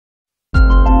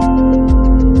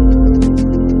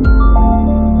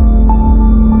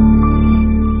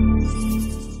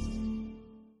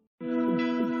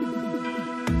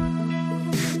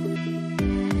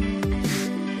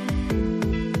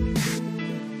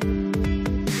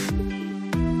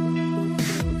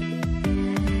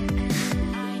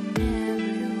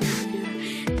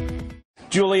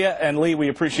Julia and Lee, we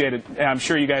appreciate it. And I'm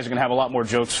sure you guys are going to have a lot more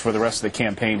jokes for the rest of the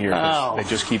campaign here. They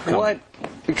just keep coming. What?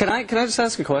 Can I just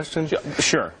ask a question?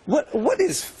 Sure. What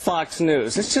is Fox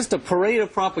News? It's just a parade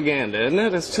of propaganda, isn't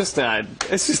it? It's just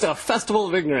a festival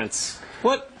of ignorance.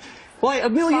 What? Why, a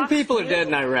million people are dead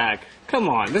in Iraq. Come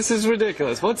on, this is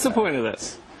ridiculous. What's the point of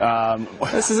this?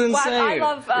 This is insane.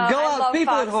 Well, go out,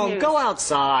 people Fox at home. News. Go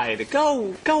outside.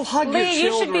 Go hug your children. Lee,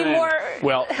 you should be more.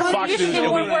 Well, Fox you should be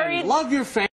more worried. Love your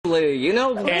family. You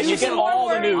know, and you get all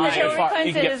the news.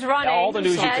 All the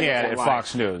news you can at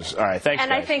Fox News. All right, thanks. And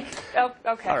guys. I think,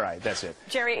 okay. All right, that's it.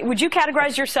 Jerry, would you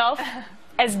categorize yourself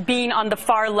as being on the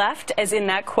far left, as in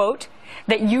that quote,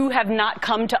 that you have not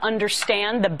come to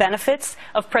understand the benefits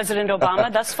of President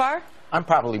Obama thus far? I'm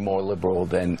probably more liberal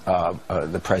than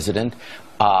the president.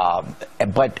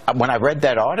 But when I read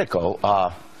that article,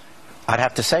 I'd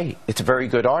have to say it's a very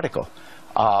good article.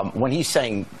 When he's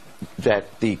saying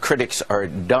that the critics are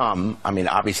dumb, I mean,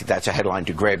 obviously that's a headline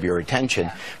to grab your attention,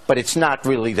 but it's not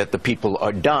really that the people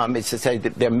are dumb. It's to say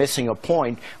that they're missing a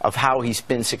point of how he's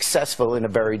been successful in a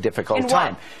very difficult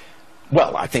time.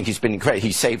 Well, I think he's been incredible.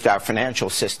 He saved our financial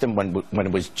system when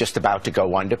it was just about to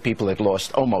go under. People had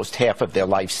lost almost half of their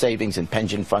life savings in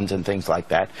pension funds and things like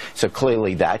that. So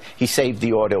clearly that. He saved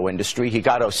the auto industry. He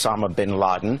got Osama bin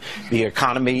Laden. The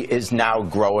economy is now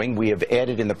growing. We have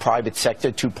added in the private sector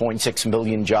 2.6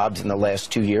 million jobs in the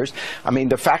last 2 years. I mean,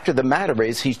 the fact of the matter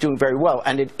is he's doing very well.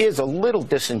 And it is a little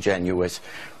disingenuous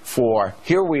for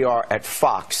here we are at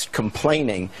Fox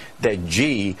complaining that,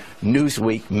 gee,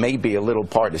 Newsweek may be a little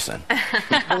partisan.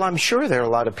 Well, I'm sure there are a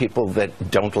lot of people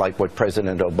that don't like what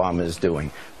President Obama is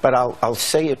doing. But I'll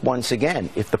say it once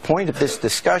again. If the point of this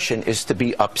discussion is to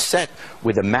be upset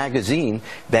with a magazine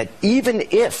that even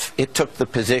if it took the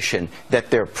position that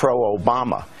they're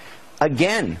pro-Obama,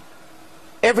 again,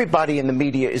 everybody in the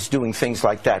media is doing things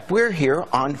like that. We're here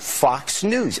on Fox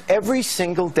News every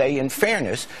single day. In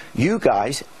fairness, you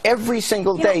guys every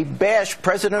single day bash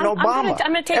President Obama.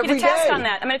 I'm going to take you to task on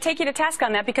that. I'm going to take you to task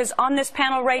on that because on this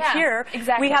panel right here,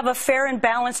 we have a fair and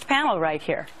balanced panel right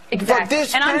here. Exactly.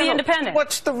 And I'm the independent.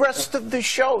 What's the rest of the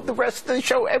show? The rest of the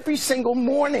show, every single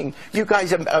morning, you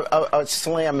guys are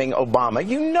slamming Obama.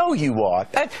 You know you are.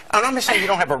 And I'm not saying you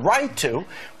don't have a right to,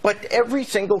 but every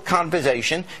single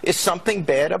conversation is something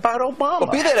bad about Obama.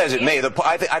 Well, be that as it may,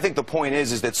 I think the point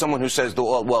is that someone who says,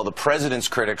 well, the president's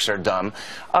critics are dumb,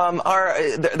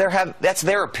 that's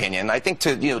their opinion. I think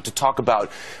to talk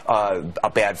about a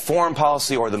bad foreign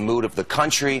policy or the mood of the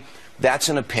country, that's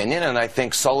an opinion, and I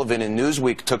think Sullivan and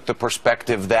Newsweek took the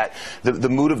perspective that the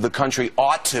mood of the country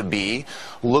ought to be,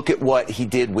 look at what he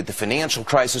did with the financial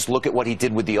crisis, look at what he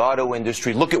did with the auto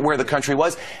industry, look at where the country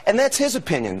was, and that's his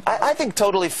opinion. I think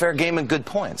totally fair game and good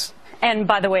points. And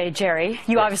by the way, Jerry,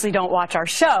 you obviously don't watch our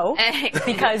show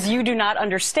because you do not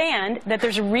understand that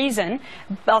there's a reason.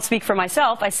 I'll speak for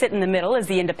myself. I sit in the middle as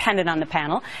the independent on the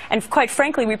panel. And quite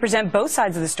frankly, we present both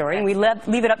sides of the story, and we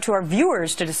leave it up to our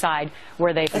viewers to decide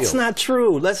where they feel. That's not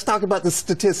true. Let's talk about the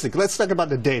statistic. Let's talk about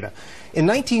the data. In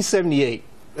 1978,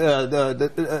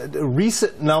 the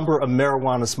recent number of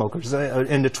marijuana smokers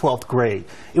in the 12th grade,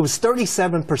 it was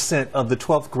 37% of the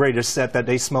 12th graders said that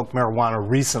they smoked marijuana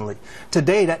recently.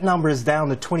 Today, that number is down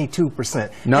to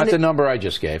 22%. Not the number I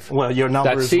just gave. Well, your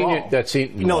number is wrong.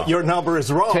 No, your number is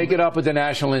wrong. Take it up with the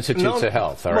National Institutes of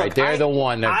Health, all right? Look, They're the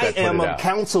one that put it out. I am a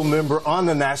council member on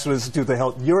the National Institute of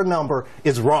Health. Your number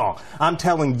is wrong. I'm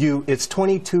telling you it's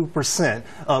 22%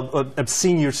 of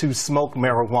seniors who smoke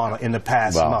marijuana in the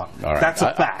past month. All right. That's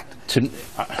a fact.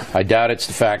 I doubt it's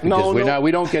the fact because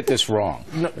we don't get this wrong.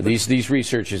 These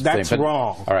researchers. That's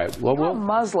wrong. All right. Well, you're a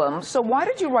Muslim, so why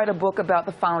did you write a book about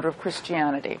the founder of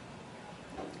Christianity?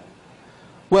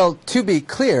 Well, to be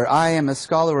clear, I am a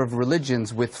scholar of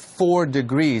religions with 4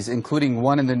 degrees, including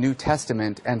one in the New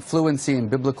Testament and fluency in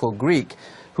Biblical Greek,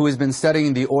 who has been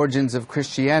studying the origins of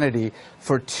Christianity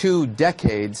for 2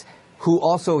 decades, who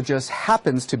also just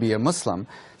happens to be a Muslim.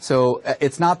 So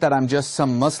it's not that I'm just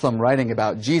some Muslim writing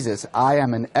about Jesus. I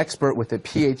am an expert with a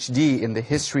PhD in the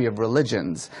history of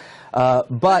religions.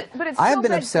 But I have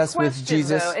been obsessed with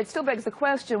Jesus. It still begs the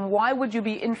question, why would you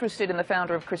be interested in the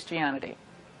founder of Christianity?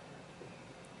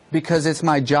 Because it's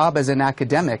my job as an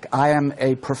academic. I am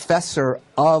a professor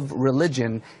of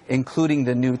religion, including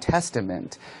the New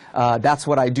Testament. That's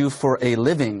what I do for a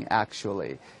living,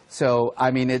 actually. So, I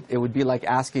mean, it would be like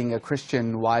asking a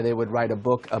Christian why they would write a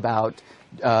book about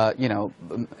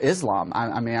Islam.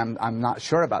 I'm not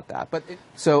sure about that. But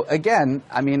so again,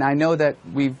 I mean, I know that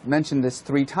we've mentioned this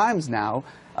 3 times now.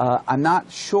 I'm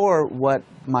not sure what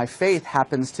my faith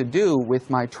happens to do with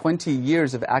my 20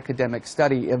 years of academic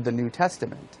study of the New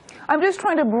Testament. I'm just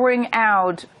trying to bring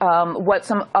out what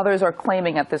some others are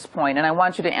claiming at this point, and I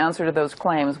want you to answer to those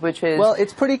claims, which is... Well,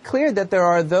 it's pretty clear that there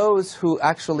are those who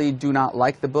actually do not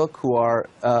like the book, who are,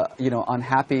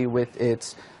 unhappy with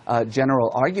its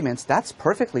general arguments. That's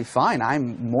perfectly fine.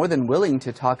 I'm more than willing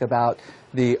to talk about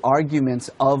the arguments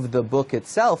of the book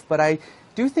itself, but I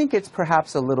do think it's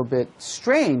perhaps a little bit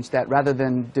strange that rather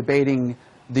than debating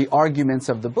the arguments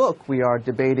of the book, we are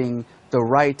debating the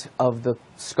right of the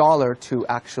scholar to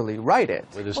actually write it.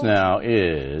 With us now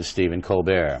is Stephen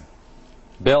Colbert.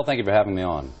 Bill, thank you for having me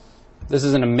on. This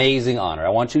is an amazing honor. I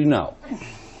want you to know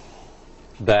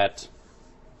that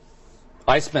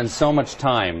I spend so much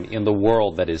time in the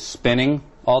world that is spinning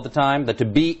all the time that to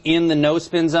be in the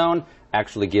no-spin zone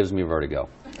actually gives me vertigo.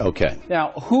 Okay.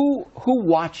 Now, who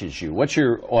watches you? What's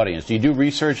your audience? Do you do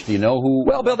research? Do you know who?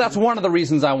 Well, Bill, that's one of the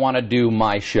reasons I want to do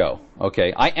my show.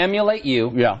 Okay, I emulate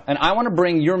you. Yeah. And I want to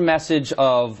bring your message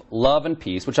of love and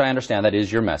peace, which I understand that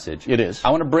is your message. It is.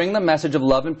 I want to bring the message of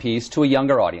love and peace to a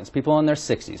younger audience, people in their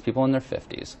 60s, people in their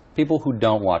 50s, people who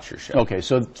don't watch your show. Okay,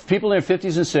 so people in their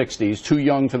 50s and 60s, too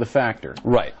young for the factor,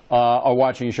 right, are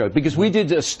watching your show. Because we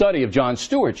did a study of Jon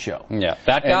Stewart's show. Yeah.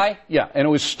 That guy? Yeah, and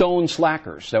it was stone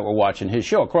slackers that were watching his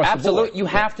show across the board. Absolutely. You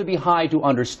have to be high to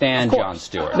understand Jon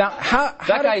Stewart. Now,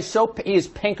 that guy is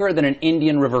pinker than an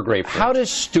Indian River grapefruit. How does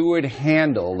Stewart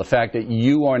handle the fact that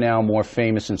you are now more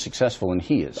famous and successful than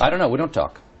he is? I don't know. We don't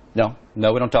talk. No?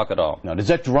 No, we don't talk at all. No. Does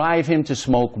that drive him to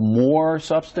smoke more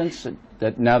substance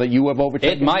that now that you have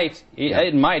overtaken him? It might.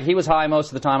 It might. He was high most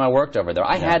of the time I worked over there.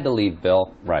 I had to leave,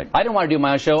 Bill. Right. I didn't want to do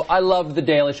my own show. I loved The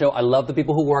Daily Show. I loved the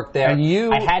people who worked there.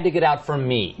 And I had to get out from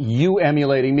me. You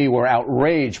emulating me were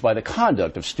outraged by the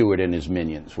conduct of Stewart and his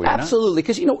minions, were you not? Absolutely.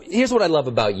 Because, here's what I love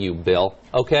about you, Bill,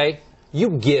 okay?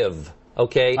 You give.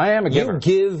 Okay? I am a giver. You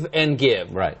give and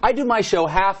give. Right. I do my show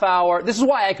half hour. This is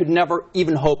why I could never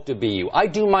even hope to be you. I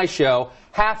do my show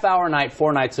half hour night,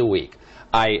 4 nights a week.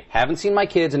 I haven't seen my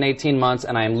kids in 18 months,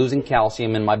 and I am losing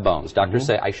calcium in my bones. Doctors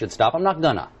say I should stop. I'm not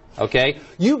gonna. Okay?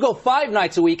 You go 5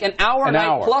 nights a week, an hour a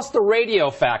night, plus the radio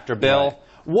factor, Bill. Right.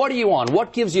 What are you on?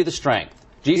 What gives you the strength?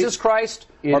 Jesus Christ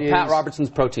or Pat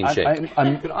Robertson's protein shake?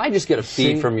 Could I just get a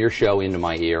feed from your show into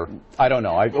my ear? I don't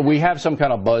know. We have some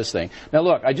kind of buzz thing. Now,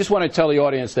 look, I just want to tell the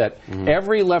audience that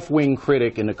every left-wing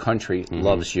critic in the country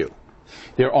loves you.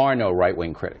 There are no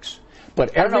right-wing critics.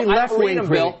 But every left-wing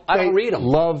critic, I don't read them.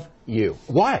 Love you.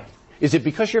 Why? Is it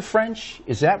because you're French?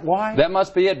 Is that why? That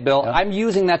must be it, Bill. Yeah. I'm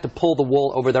using that to pull the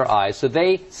wool over their eyes. So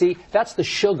they see, that's the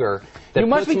sugar that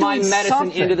puts my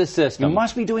medicine into the system. You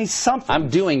must be doing something. I'm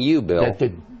doing you, Bill.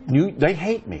 They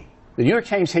hate me. The New York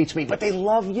Times hates me, but they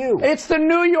love you. It's the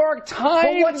New York Times,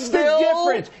 But what's Bill? the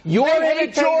difference? You're they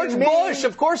hate George Bush.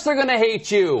 Of course they're going to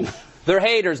hate you. They're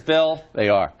haters, Bill. They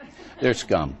are. They're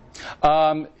scum.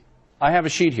 I have a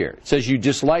sheet here. It says you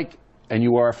dislike and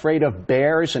you are afraid of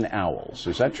bears and owls.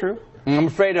 Is that true? I'm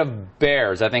afraid of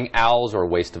bears. I think owls are a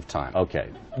waste of time. Okay.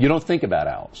 You don't think about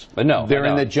owls. But no. They're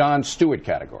in the Jon Stewart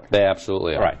category. They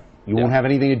absolutely are. Right. You won't have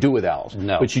anything to do with owls.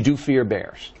 No. But you do fear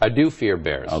bears. I do fear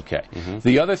bears. Okay.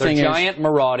 The other thing is... They're giant,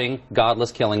 marauding,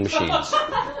 godless killing machines.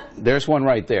 There's one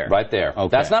right there. Right there. Okay.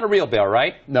 That's not a real bear,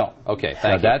 right? No. Okay,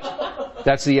 thank you.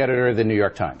 That's the editor of the New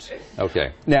York Times.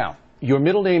 Okay. Now, your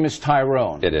middle name is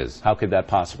Tyrone. It is. How could that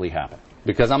possibly happen?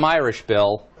 Because I'm Irish,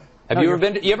 Bill. Have you ever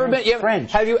been to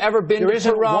French. Have you ever been there to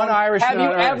isn't Tyrone? One Irish have you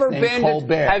ever named been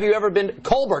Colbert. Have you ever been to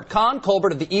Colbert? Con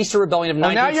Colbert of the Easter Rebellion of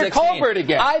 1916. Now you're Colbert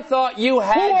again. I thought you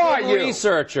had Who are you?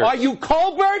 researchers. Are you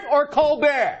Colbert or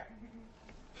Colbert?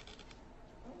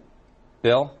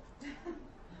 Bill,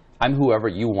 I'm whoever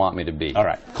you want me to be. All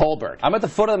right, Colbert. I'm at the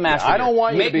foot of the master. I don't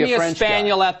want you to be a French Make me a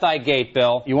spaniel at thy gate,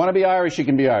 Bill. You want to be Irish, you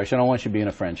can be Irish. I don't want you being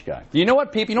a French guy. You know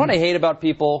what, people? You know what I hate about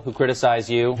people who criticize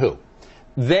you? Who?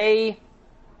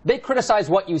 They criticize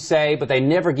what you say, but they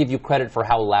never give you credit for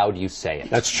how loud you say it.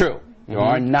 That's true. There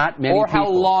are not many or people how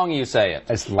long you say it.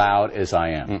 as loud as I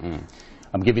am.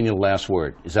 I'm giving you the last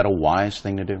word. Is that a wise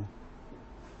thing to do?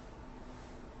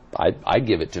 I'd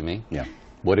give it to me. Yeah.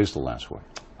 What is the last word?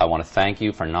 I want to thank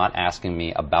you for not asking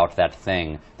me about that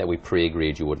thing that we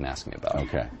pre-agreed you wouldn't ask me about.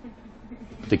 Okay.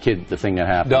 The thing that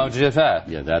happened. Don't you that?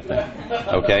 Yeah, that thing.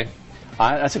 Okay.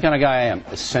 That's the kind of guy I am.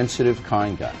 A sensitive,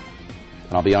 kind guy.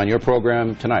 And I'll be on your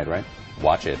program tonight, right?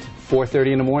 Watch it.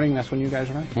 4:30 in the morning, that's when you guys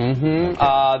are on?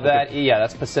 Okay.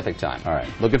 That's Pacific time. All right.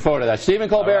 Looking forward to that. Stephen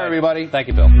Colbert, everybody. Thank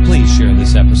you, Bill. Please share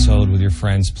this episode with your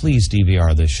friends. Please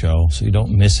DVR this show so you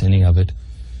don't miss any of it.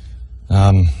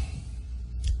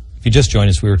 If you just joined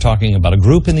us, we were talking about a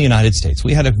group in the United States.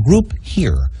 We had a group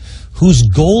here whose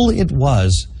goal it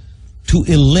was to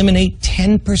eliminate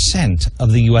 10%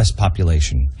 of the U.S.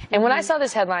 population. And when I saw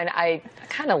this headline, I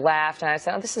kind of laughed, and I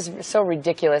said, oh, this is so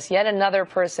ridiculous. Yet another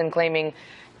person claiming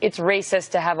it's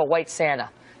racist to have a white Santa,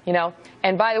 you know?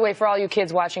 And by the way, for all you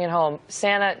kids watching at home,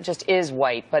 Santa just is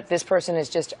white, but this person is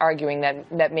just arguing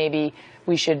that maybe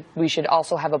we should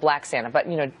also have a black Santa. But,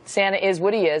 you know, Santa is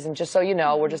what he is, and just so you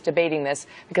know, we're just debating this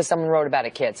because someone wrote about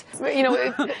it, kids. You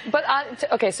know,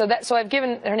 okay, so I've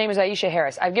given, her name is Aisha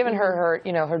Harris. I've given her,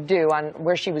 you know, her due on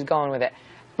where she was going with it.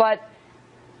 But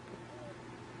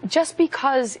just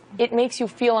because it makes you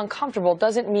feel uncomfortable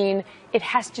doesn't mean it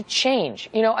has to change.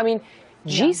 You know, I mean,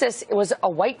 Jesus was a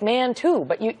white man too,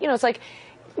 but you know, it's like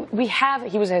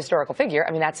he was a historical figure.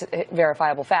 I mean, that's a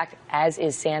verifiable fact, as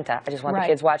is Santa. I just want the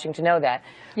kids watching to know that.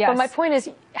 Yes. But my point is,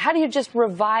 how do you just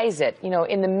revise it, you know,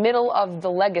 in the middle of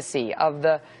the legacy of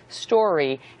the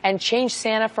story and change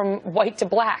Santa from white to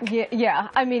black? Yeah,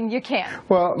 I mean, you can't.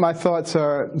 Well, my thoughts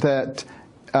are that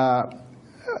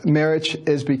marriage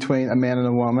is between a man and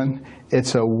a woman.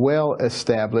 It's a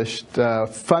well-established,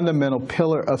 fundamental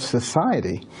pillar of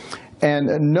society. And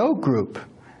no group,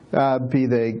 be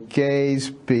they gays,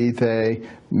 be they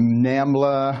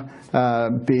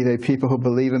NAMBLA, be they people who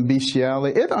believe in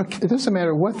bestiality, it doesn't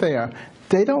matter what they are,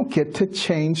 they don't get to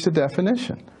change the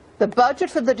definition. The budget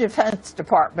for the Defense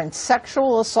Department's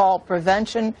Sexual Assault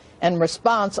Prevention and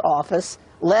Response Office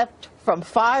leapt from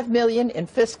 $5 million in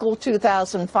fiscal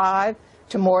 2005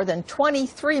 to more than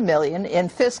 $23 million in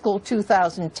fiscal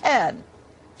 2010.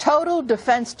 Total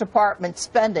Defense Department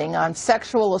spending on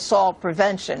sexual assault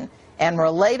prevention and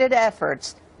related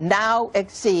efforts now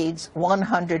exceeds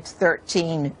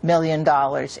 $113 million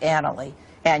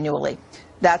annually.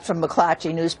 That's from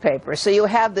McClatchy newspaper. So you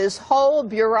have this whole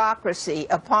bureaucracy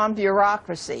upon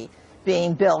bureaucracy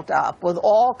being built up with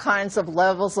all kinds of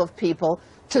levels of people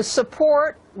to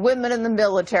support women in the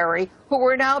military who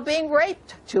are now being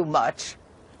raped too much.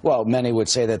 Well, many would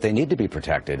say that they need to be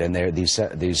protected, and these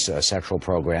sexual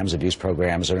programs, abuse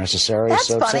programs, are necessary. That's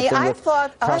so funny. I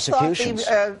thought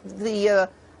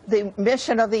the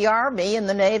mission of the Army and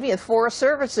the Navy and Forest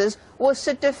Services was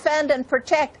to defend and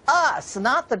protect us,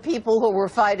 not the people who were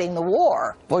fighting the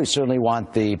war. Well, you certainly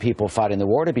want the people fighting the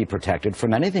war to be protected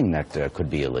from anything that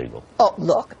could be illegal. Oh,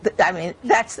 look, I mean,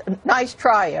 that's a nice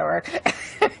try, Eric.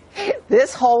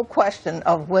 This whole question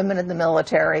of women in the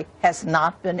military has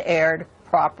not been aired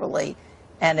properly,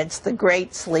 and it's the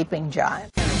great sleeping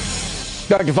giant.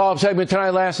 Dr. Follow-up segment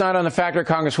tonight. Last night on The Factor,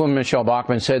 Congresswoman Michelle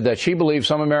Bachmann said that she believes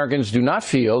some Americans do not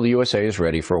feel the USA is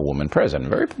ready for a woman president.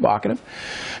 Very provocative.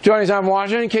 Joining us out in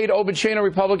Washington, Kate Obenshain, a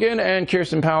Republican, and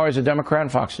Kirsten Powers, a Democrat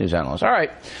and Fox News analyst. All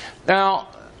right. Now,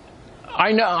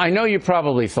 I know you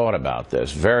probably thought about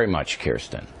this very much,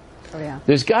 Kirsten. Oh, yeah.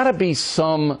 There's got to be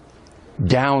some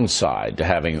downside to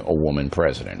having a woman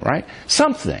president, right?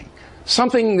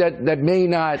 Something that may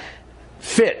not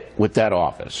fit with that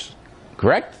office,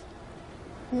 correct?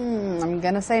 I'm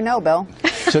going to say no, Bill.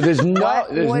 So there's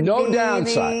no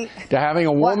downside to having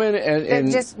a woman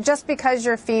and just because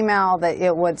you're female that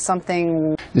it would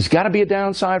something. There's got to be a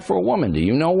downside for a woman. Do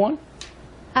you know one?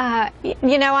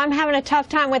 You know, I'm having a tough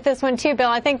time with this one too, Bill.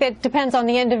 I think that depends on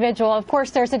the individual. Of course,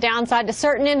 there's a downside to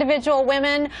certain individual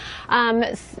women.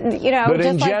 You know, but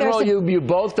in just general, like you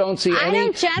both don't see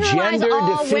any gender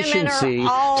deficiency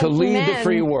to lead the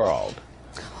free world.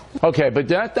 Okay, but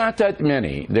not that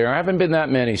many. There haven't been that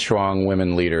many strong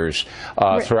women leaders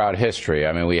throughout history.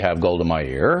 I mean, we have Golda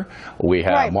Meir, we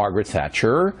have Margaret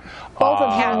Thatcher. Both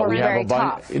of them were we very have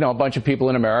tough. You know, a bunch of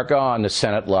people in America on the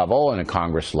Senate level and a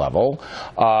Congress level.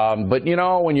 But, you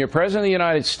know, when you're president of the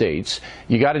United States,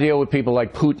 you got to deal with people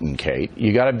like Putin, Kate.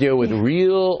 You got to deal with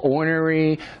real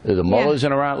ornery, the mullahs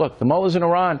in Iran. Look, the mullahs in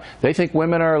Iran, they think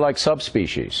women are like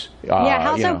subspecies. Yeah,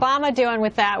 how's you know. Obama doing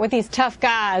with that, with these tough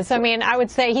guys? I mean, I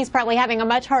would say he's probably having a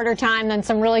much harder time than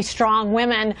some really strong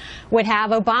women would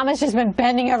have. Obama's just been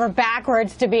bending over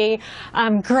backwards to be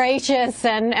gracious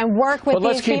and work with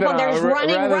these people. There's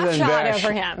running roughshod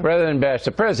over him. Rather than bash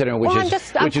the president, which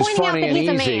is funny and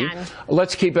easy,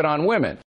 let's keep it on women.